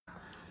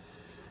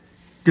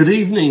Good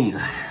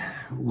evening.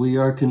 We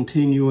are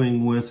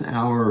continuing with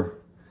our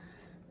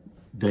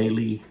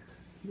daily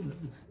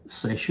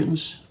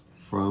sessions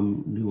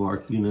from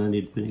Newark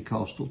United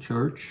Pentecostal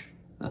Church,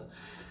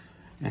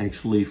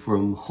 actually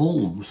from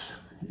Holmes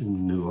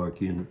in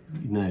Newark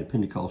United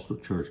Pentecostal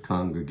Church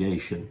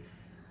congregation.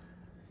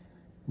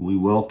 We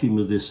welcome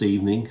you this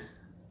evening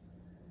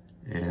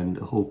and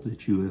hope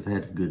that you have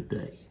had a good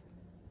day.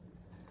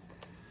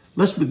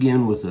 Let's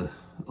begin with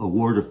a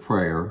word of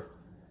prayer,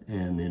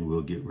 and then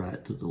we'll get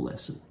right to the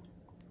lesson.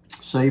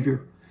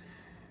 Savior,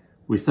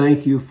 we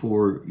thank you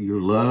for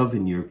your love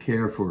and your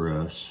care for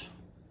us,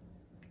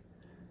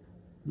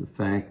 the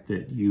fact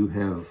that you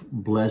have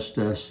blessed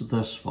us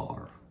thus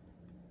far.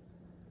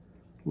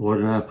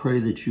 Lord, and I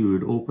pray that you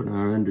would open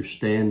our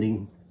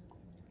understanding,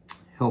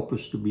 help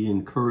us to be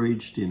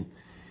encouraged in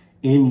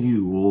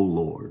you, O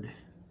Lord,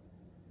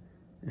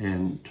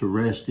 and to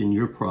rest in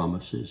your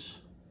promises,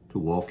 to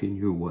walk in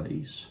your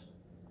ways.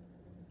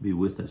 Be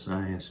with us,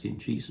 I ask in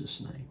Jesus'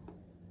 name.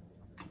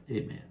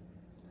 Amen.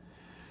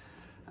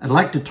 I'd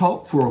like to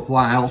talk for a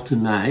while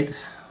tonight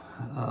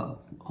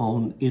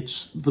on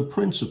it's the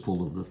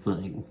principle of the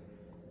thing.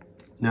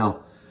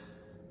 Now,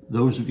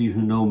 those of you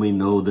who know me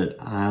know that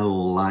I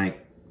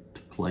like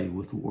to play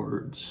with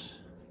words.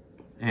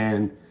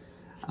 And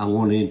I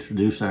want to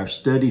introduce our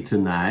study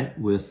tonight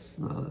with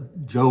a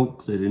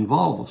joke that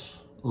involves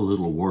a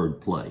little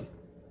wordplay.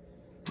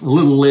 A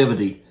little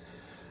levity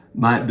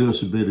might do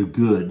us a bit of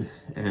good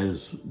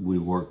as we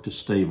work to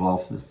stave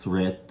off the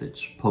threat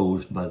that's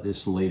posed by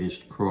this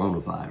latest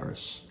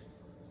coronavirus.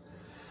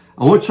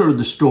 I once heard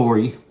the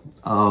story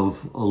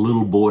of a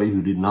little boy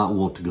who did not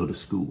want to go to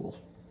school.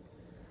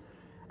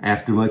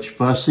 After much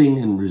fussing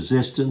and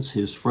resistance,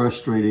 his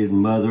frustrated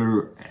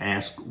mother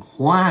asked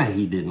why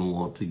he didn't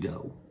want to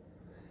go.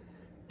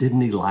 Didn't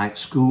he like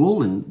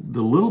school? And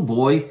the little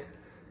boy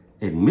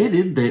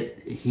admitted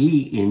that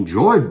he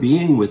enjoyed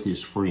being with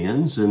his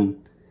friends and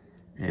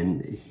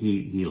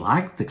he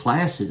liked the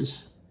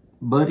classes,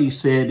 but he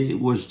said it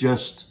was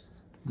just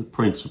the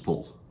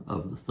principle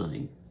of the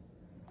thing.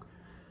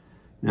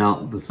 Now,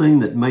 the thing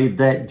that made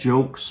that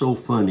joke so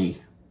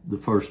funny the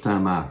first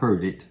time I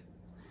heard it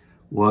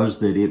was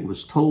that it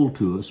was told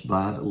to us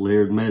by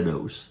Laird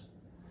Meadows,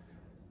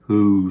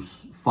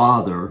 whose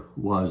father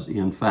was,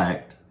 in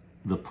fact,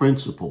 the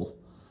principal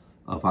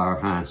of our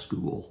high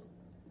school.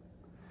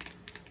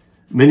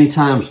 Many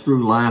times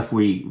through life,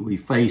 we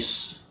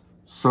face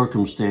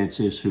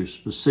circumstances whose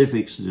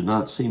specifics do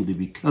not seem to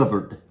be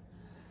covered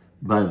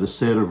by the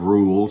set of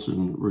rules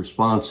and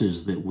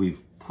responses that we've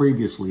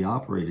previously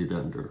operated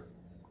under.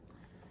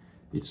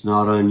 It's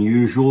not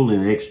unusual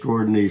in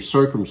extraordinary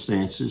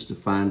circumstances to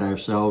find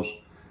ourselves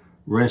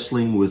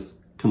wrestling with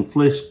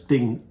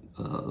conflicting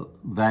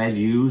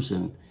values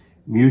and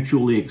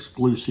mutually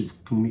exclusive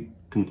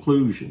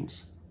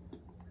conclusions.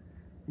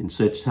 In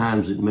such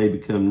times, it may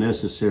become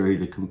necessary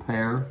to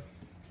compare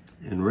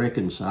and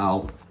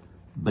reconcile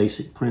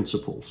basic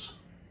principles.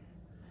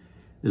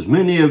 As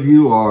many of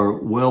you are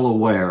well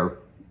aware,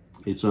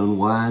 it's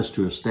unwise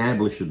to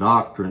establish a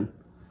doctrine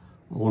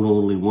on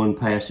only one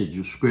passage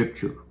of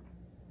Scripture.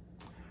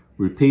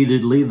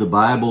 Repeatedly, the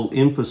Bible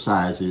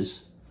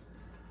emphasizes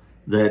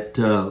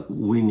that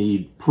we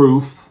need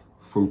proof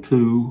from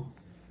 2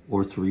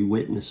 or 3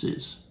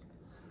 witnesses.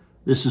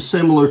 This is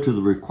similar to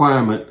the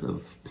requirement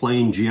of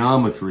plain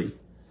geometry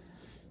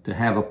to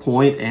have a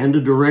point and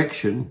a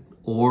direction,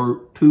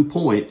 or 2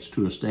 points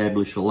to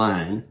establish a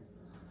line,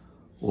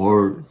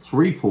 or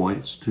 3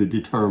 points to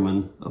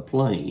determine a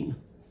plane.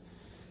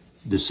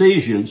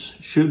 Decisions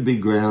should be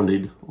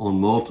grounded on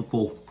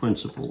multiple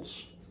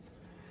principles.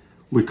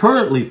 We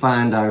currently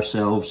find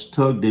ourselves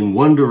tugged in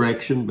one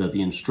direction by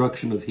the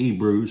instruction of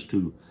Hebrews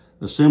to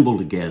assemble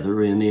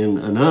together, and in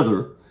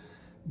another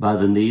by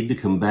the need to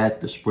combat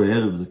the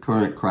spread of the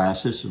current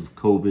crisis of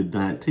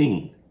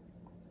COVID-19.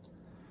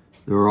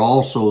 There are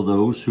also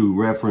those who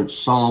reference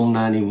Psalm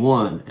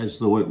 91 as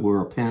though it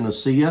were a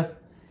panacea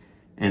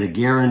and a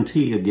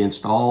guarantee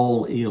against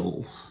all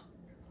ills.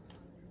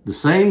 The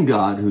same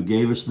God who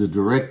gave us the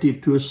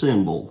directive to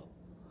assemble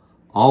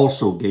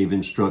also gave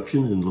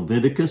instruction in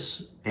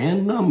Leviticus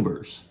and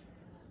Numbers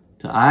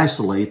to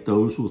isolate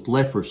those with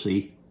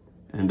leprosy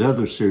and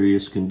other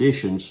serious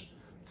conditions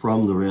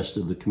from the rest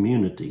of the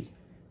community.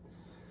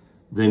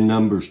 Then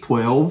Numbers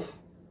 12,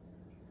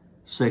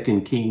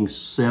 2 Kings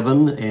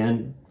 7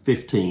 and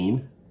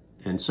 15,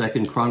 and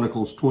 2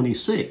 Chronicles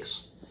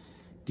 26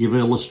 give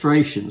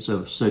illustrations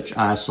of such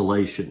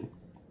isolation.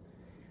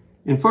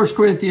 In 1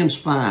 Corinthians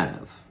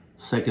 5,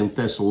 2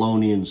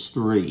 Thessalonians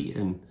 3,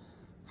 and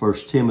 1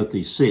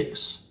 Timothy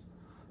 6,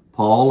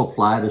 Paul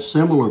applied a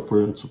similar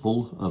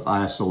principle of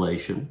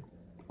isolation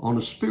on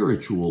a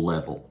spiritual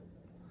level.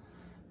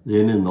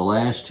 Then in the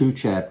last 2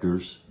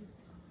 chapters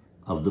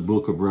of the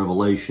book of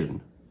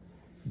Revelation,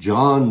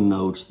 John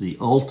notes the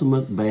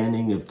ultimate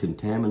banning of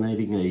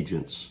contaminating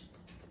agents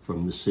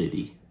from the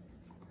city.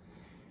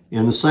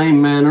 In the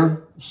same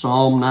manner,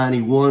 Psalm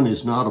 91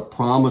 is not a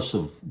promise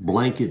of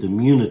blanket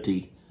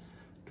immunity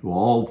to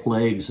all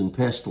plagues and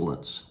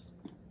pestilence.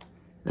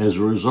 As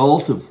a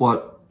result of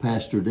what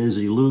Pastor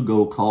Desi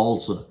Lugo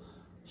calls a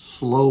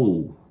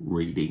slow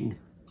reading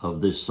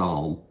of this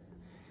psalm,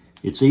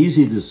 it's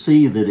easy to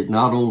see that it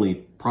not only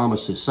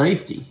promises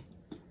safety,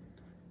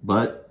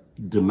 but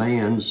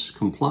demands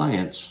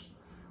compliance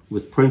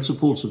with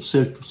principles of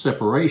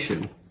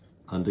separation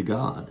unto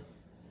God.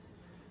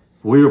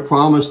 If we are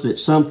promised that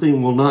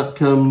something will not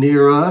come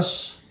near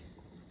us,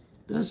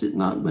 does it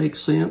not make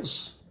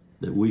sense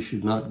that we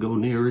should not go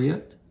near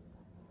it?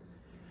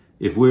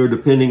 If we are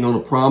depending on a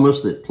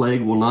promise that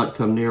plague will not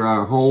come near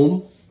our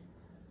home,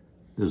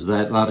 does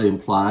that not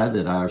imply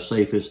that our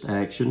safest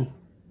action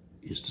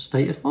is to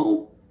stay at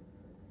home?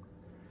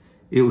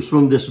 It was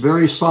from this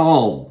very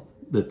psalm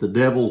that the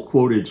devil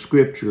quoted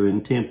scripture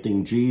in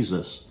tempting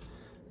Jesus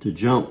to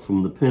jump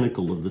from the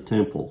pinnacle of the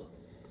temple.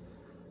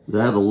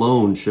 That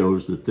alone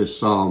shows that this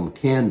psalm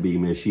can be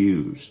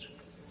misused.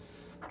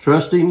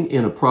 Trusting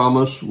in a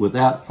promise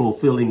without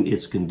fulfilling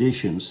its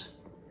conditions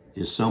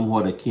is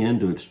somewhat akin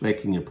to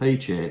expecting a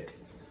paycheck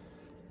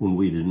when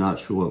we did not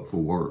show up for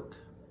work.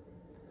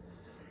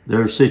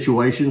 There are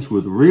situations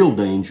where the real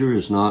danger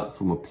is not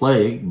from a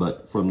plague,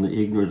 but from the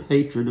ignorant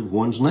hatred of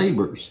one's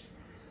neighbors.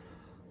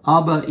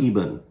 Abba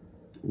Eban,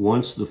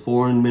 once the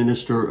foreign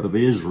minister of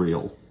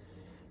Israel,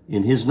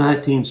 in his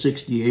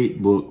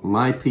 1968 book,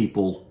 My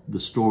People,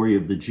 The Story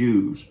of the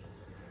Jews,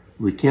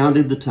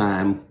 recounted the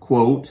time,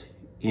 quote,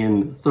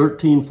 in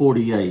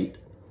 1348,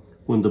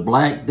 when the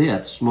Black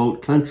Death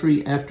smote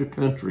country after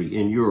country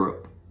in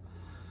Europe,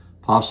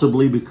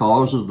 possibly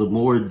because of the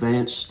more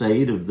advanced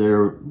state of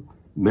their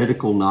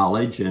medical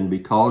knowledge and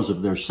because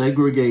of their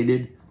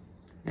segregated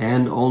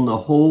and, on the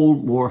whole,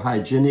 more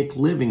hygienic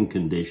living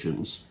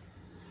conditions.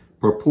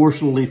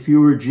 Proportionally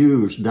fewer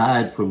Jews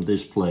died from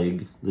this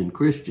plague than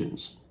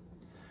Christians.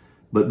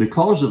 But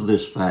because of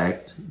this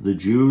fact, the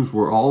Jews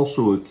were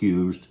also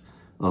accused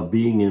of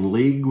being in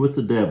league with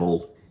the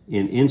devil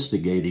in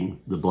instigating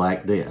the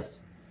Black Death,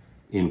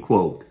 end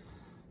quote.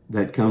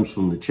 That comes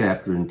from the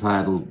chapter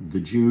entitled The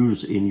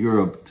Jews in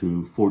Europe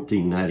to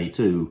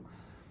 1492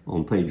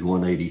 on page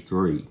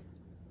 183.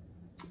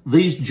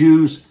 These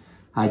Jews'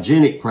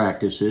 hygienic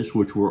practices,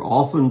 which were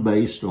often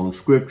based on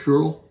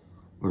scriptural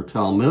or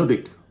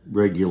Talmudic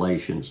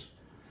regulations,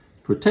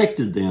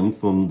 protected them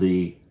from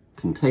the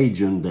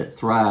contagion that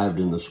thrived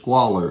in the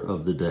squalor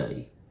of the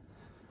day.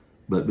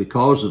 But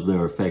because of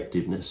their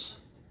effectiveness,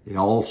 they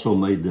also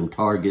made them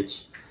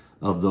targets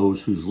of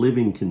those whose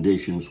living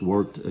conditions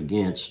worked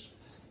against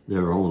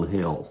their own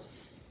health.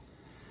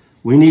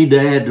 We need to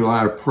add to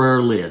our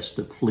prayer list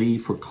a plea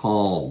for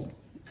calm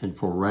and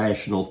for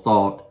rational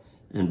thought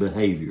and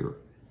behavior.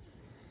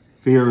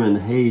 Fear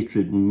and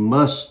hatred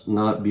must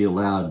not be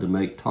allowed to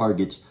make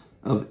targets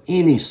of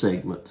any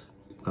segment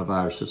of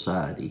our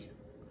society.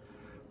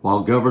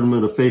 While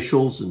government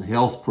officials and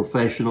health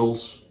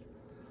professionals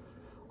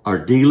are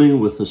dealing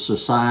with the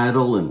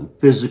societal and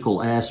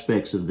physical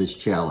aspects of this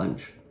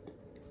challenge,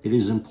 it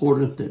is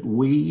important that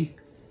we,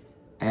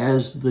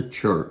 as the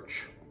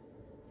church,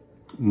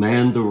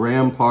 man the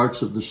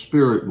ramparts of the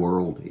spirit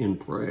world in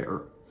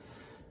prayer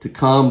to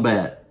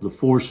combat the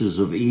forces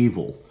of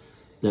evil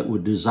that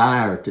would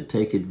desire to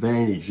take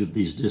advantage of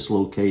these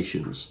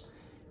dislocations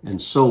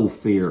and sow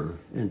fear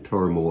and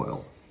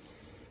turmoil.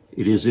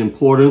 It is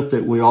important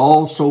that we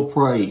also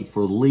pray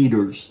for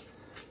leaders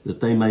that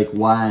they make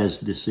wise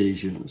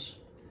decisions.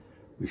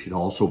 We should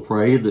also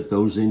pray that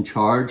those in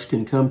charge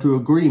can come to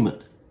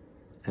agreement,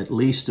 at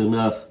least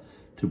enough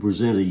to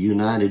present a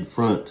united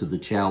front to the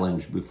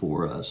challenge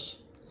before us.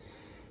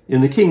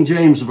 In the King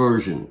James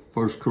Version,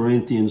 1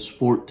 Corinthians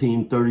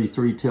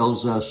 14:33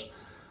 tells us,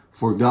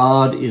 "For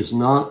God is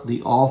not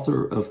the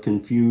author of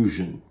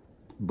confusion,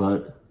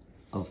 but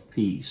of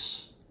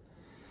peace."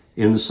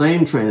 In the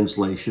same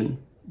translation,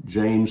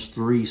 James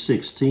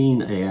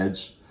 3:16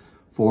 adds,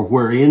 "For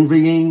where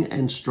envying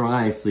and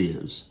strife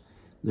is,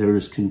 there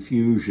is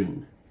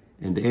confusion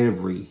and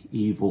every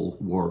evil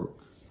work."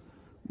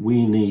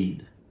 We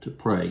need to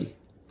pray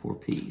for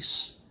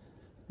peace.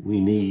 We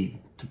need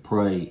to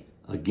pray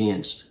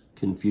against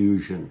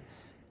confusion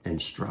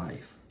and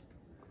strife.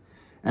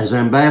 As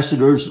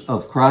ambassadors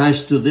of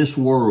Christ to this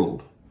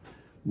world,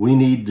 we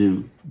need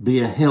to be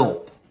a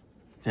help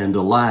and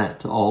a light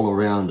to all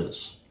around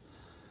us.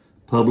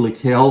 Public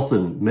health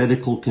and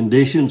medical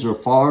conditions are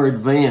far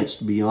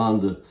advanced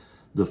beyond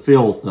the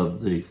filth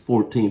of the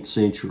 14th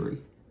century.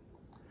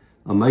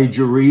 A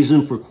major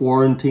reason for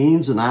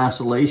quarantines and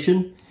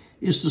isolation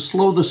is to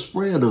slow the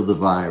spread of the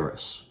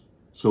virus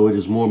so it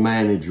is more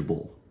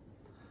manageable.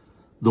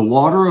 The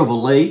water of a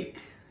lake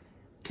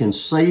can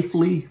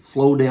safely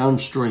flow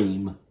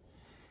downstream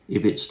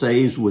if it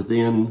stays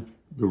within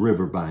the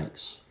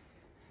riverbanks.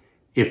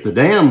 If the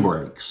dam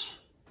breaks,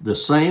 the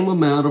same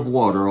amount of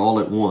water all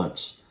at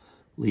once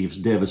leaves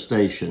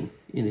devastation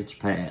in its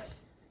path.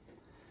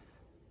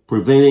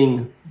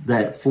 Preventing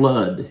that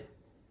flood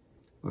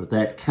or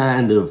that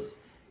kind of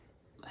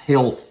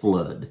health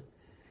flood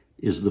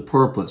is the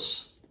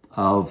purpose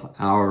of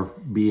our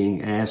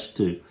being asked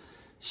to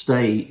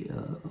stay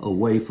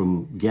away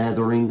from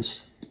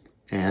gatherings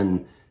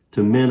and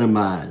to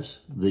minimize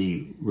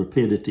the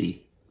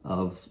rapidity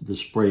of the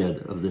spread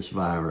of this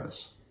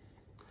virus.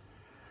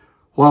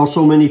 While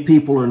so many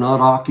people are not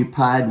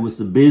occupied with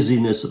the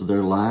busyness of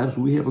their lives,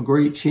 we have a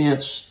great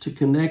chance to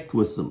connect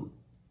with them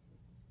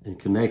and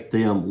connect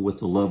them with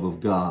the love of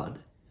God.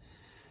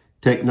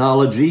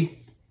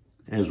 Technology,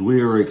 as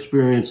we are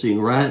experiencing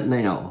right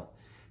now,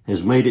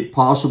 has made it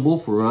possible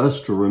for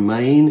us to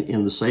remain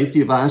in the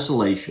safety of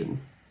isolation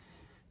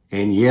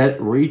and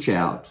yet reach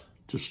out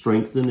to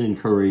strengthen and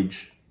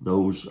encourage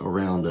those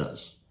around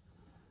us.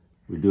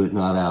 We do it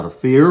not out of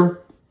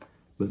fear,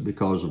 but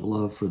because of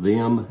love for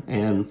them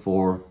and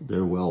for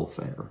their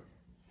welfare.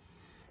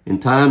 In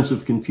times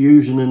of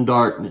confusion and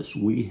darkness,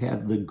 we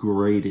have the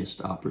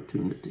greatest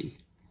opportunity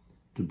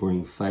to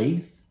bring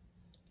faith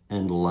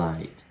and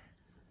light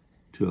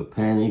to a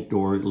panicked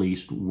or at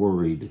least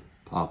worried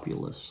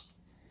populace.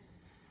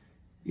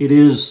 It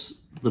is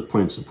the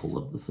principle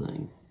of the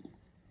thing.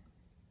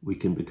 We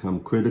can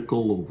become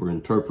critical over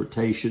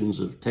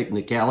interpretations of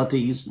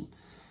technicalities and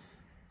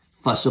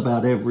fuss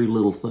about every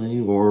little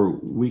thing, or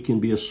we can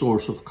be a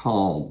source of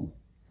calm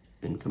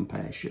and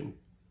compassion.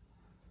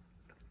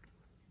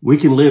 We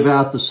can live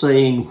out the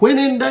saying, when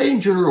in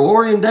danger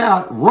or in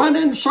doubt, run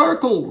in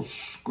circles,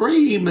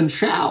 scream and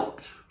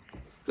shout.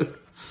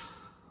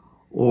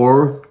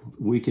 Or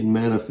we can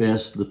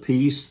manifest the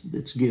peace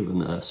that's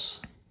given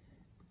us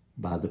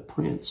by the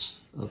Prince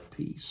of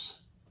Peace.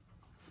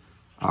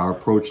 Our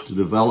approach to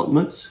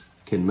development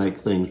can make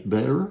things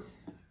better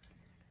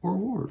or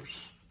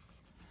worse.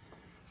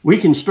 We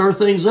can stir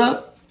things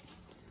up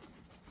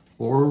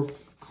or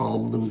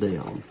calm them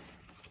down.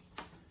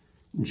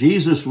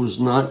 Jesus was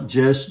not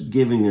just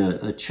giving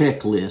a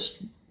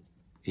checklist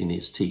in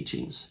his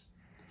teachings.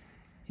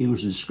 He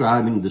was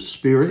describing the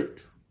spirit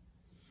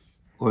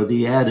or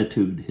the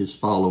attitude his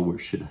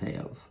followers should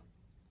have.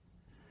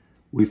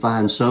 We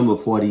find some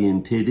of what he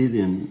intended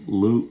in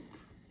Luke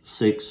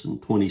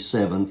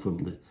 6:27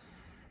 from the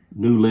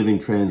New Living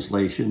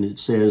Translation. It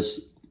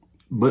says,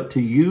 "But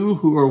to you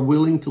who are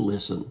willing to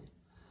listen,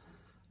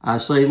 I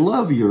say,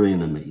 love your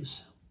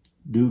enemies,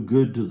 do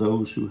good to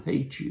those who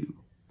hate you,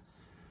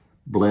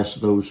 bless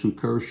those who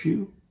curse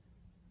you,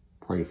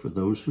 pray for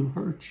those who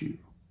hurt you.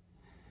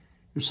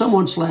 If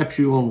someone slaps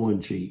you on one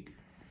cheek,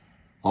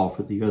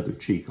 offer the other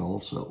cheek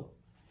also.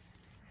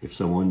 If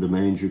someone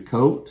demands your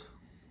coat,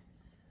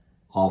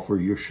 offer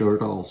your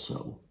shirt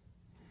also.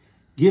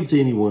 Give to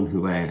anyone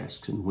who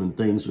asks, and when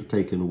things are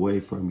taken away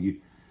from you,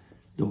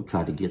 don't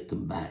try to get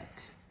them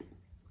back.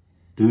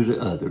 Do to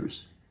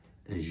others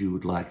as you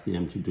would like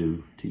them to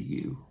do to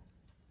you."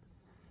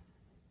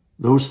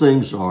 Those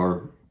things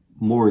are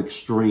more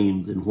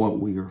extreme than what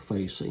we are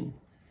facing,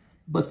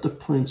 but the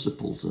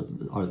principles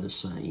are the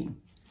same,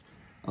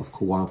 of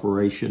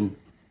cooperation,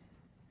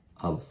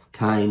 of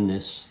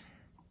kindness,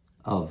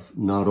 of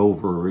not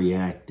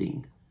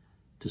overreacting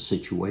to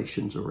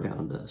situations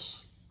around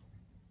us.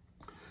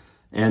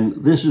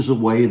 And this is a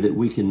way that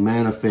we can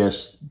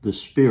manifest the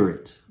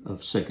spirit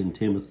of 2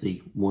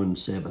 Timothy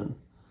 1:7.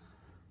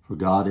 For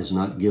God has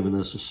not given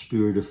us a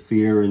spirit of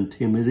fear and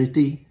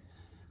timidity,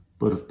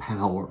 but of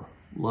power,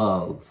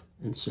 love,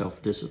 and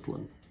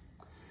self-discipline.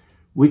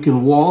 We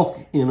can walk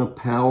in a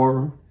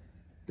power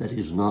that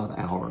is not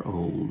our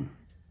own.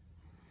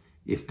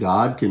 If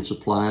God can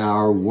supply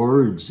our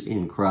words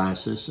in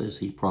crisis, as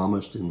he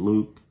promised in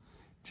Luke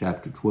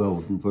chapter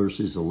 12 and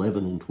verses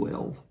 11 and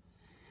 12,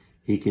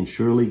 he can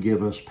surely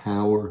give us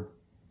power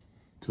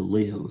to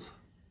live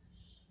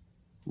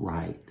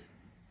right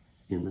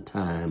in the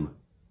time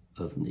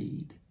of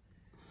need.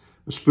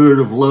 The spirit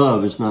of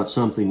love is not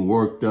something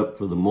worked up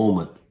for the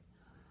moment,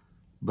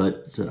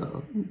 but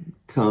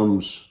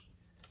comes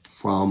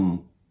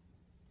from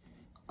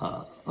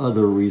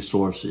other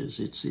resources.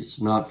 It's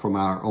not from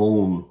our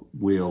own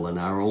will and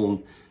our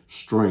own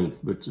strength,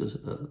 but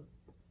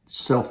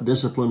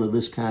self-discipline of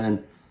this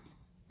kind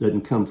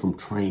doesn't come from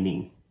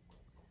training,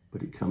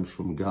 but it comes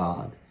from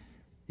God.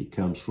 It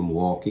comes from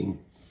walking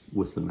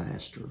with the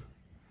Master.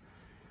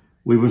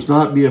 We must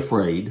not be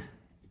afraid,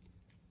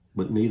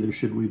 but neither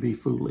should we be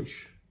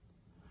foolish.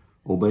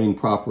 Obeying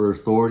proper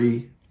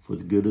authority for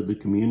the good of the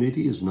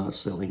community is not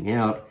selling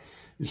out,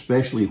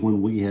 especially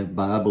when we have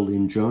Bible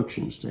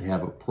injunctions to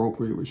have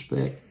appropriate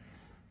respect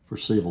for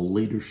civil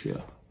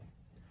leadership.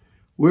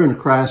 We're in a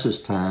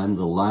crisis time,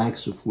 the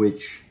likes of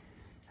which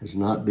has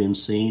not been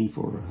seen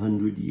for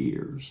 100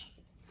 years.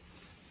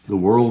 The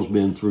world's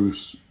been through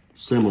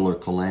similar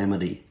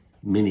calamity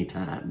many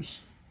times,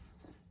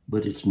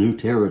 but it's new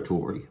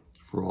territory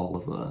for all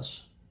of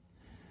us.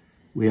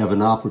 We have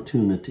an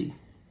opportunity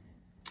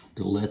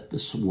to let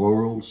this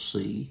world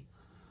see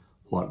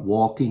what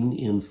walking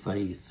in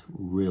faith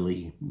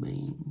really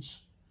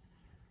means.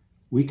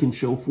 We can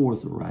show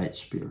forth the right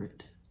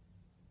spirit.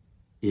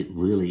 It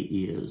really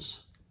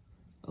is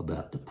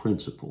about the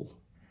principle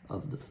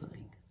of the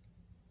thing.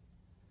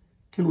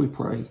 Can we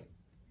pray?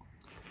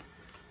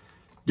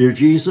 Dear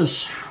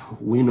Jesus,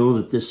 we know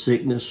that this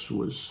sickness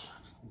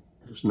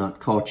has not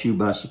caught you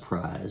by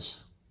surprise.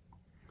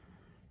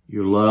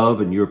 Your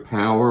love and your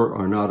power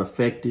are not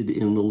affected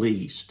in the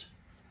least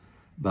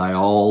by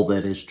all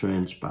that has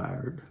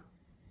transpired.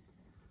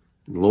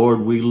 And Lord,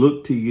 we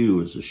look to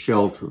you as a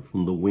shelter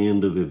from the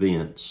wind of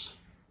events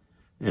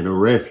and a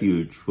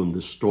refuge from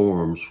the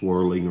storm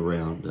swirling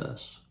around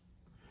us.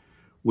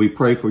 We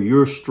pray for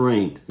your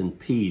strength and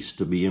peace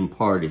to be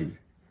imparted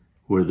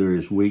where there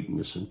is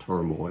weakness and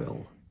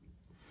turmoil.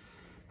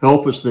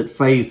 Help us that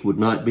faith would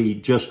not be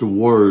just a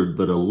word,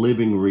 but a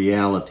living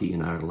reality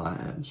in our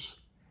lives.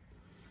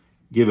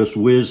 Give us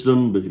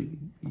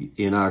wisdom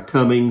in our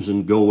comings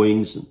and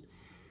goings, and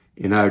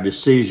in our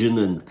decision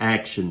and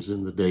actions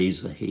in the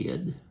days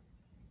ahead.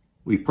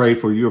 We pray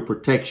for your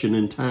protection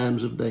in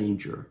times of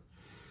danger.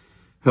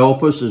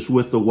 Help us as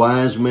with the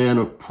wise man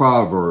of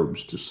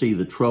Proverbs to see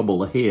the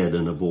trouble ahead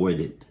and avoid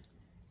it.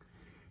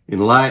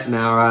 Enlighten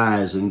our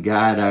eyes and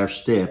guide our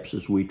steps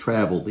as we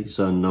travel these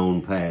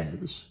unknown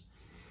paths.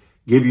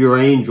 Give your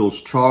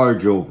angels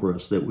charge over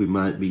us that we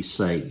might be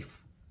safe.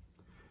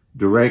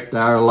 Direct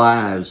our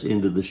lives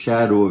into the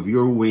shadow of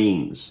your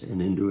wings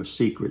and into a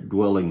secret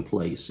dwelling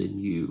place in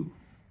you.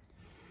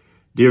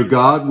 Dear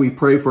God, we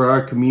pray for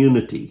our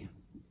community,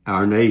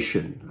 our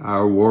nation,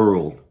 our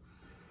world,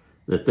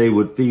 that they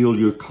would feel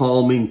your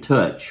calming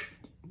touch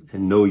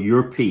and know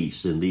your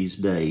peace in these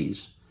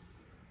days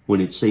when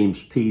it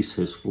seems peace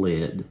has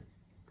fled.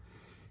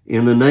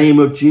 In the name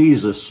of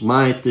Jesus,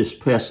 smite this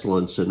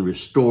pestilence and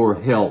restore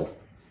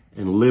health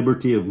and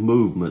liberty of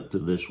movement to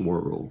this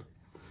world.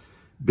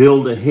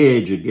 Build a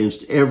hedge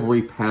against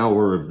every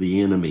power of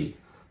the enemy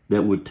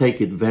that would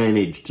take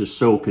advantage to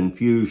sow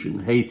confusion,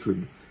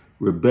 hatred,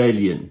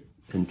 rebellion,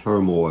 and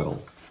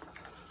turmoil.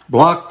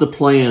 Block the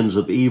plans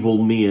of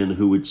evil men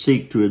who would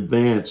seek to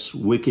advance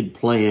wicked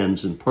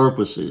plans and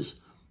purposes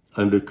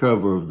under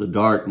cover of the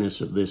darkness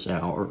of this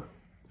hour.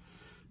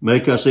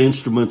 Make us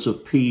instruments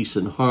of peace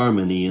and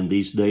harmony in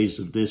these days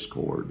of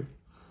discord.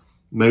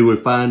 May we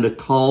find a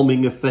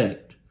calming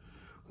effect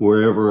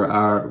wherever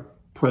our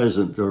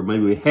present, or may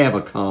we have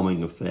a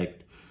calming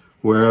effect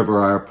wherever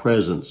our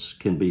presence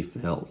can be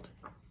felt.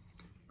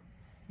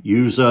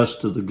 Use us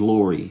to the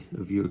glory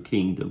of your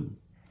kingdom.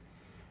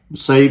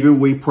 Savior,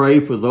 we pray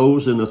for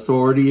those in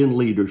authority and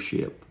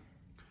leadership,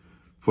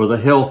 for the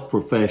health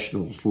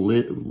professionals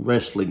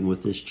wrestling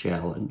with this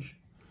challenge.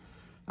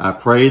 I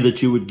pray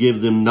that you would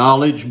give them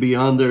knowledge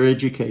beyond their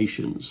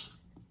educations,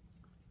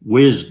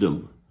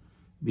 wisdom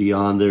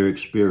beyond their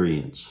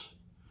experience,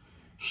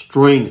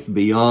 strength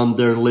beyond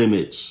their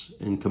limits,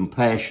 and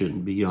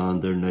compassion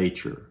beyond their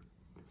nature,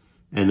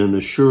 and an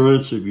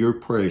assurance of your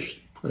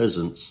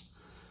presence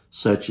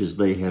such as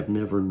they have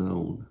never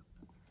known.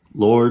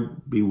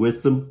 Lord, be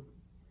with them,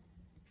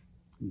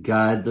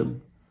 guide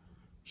them,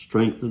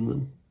 strengthen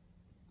them,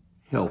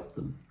 help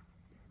them.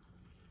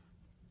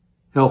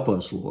 Help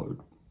us, Lord.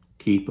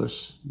 Keep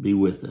us, be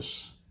with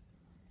us.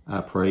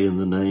 I pray in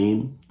the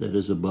name that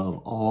is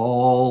above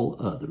all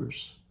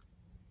others,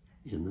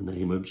 in the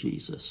name of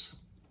Jesus.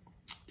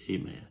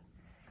 Amen.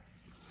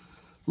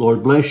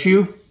 Lord bless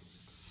you.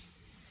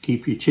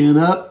 Keep your chin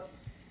up.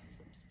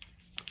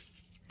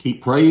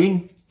 Keep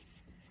praying.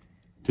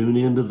 Tune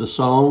into the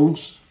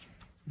songs.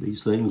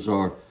 These things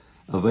are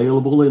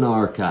available in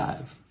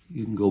archive.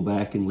 You can go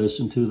back and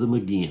listen to them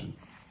again.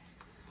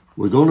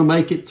 We're going to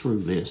make it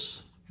through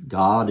this.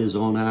 God is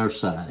on our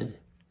side.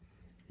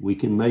 We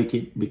can make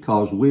it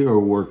because we are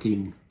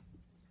working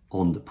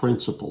on the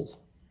principle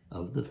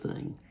of the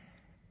thing.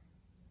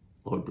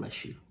 Lord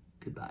bless you.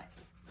 Goodbye.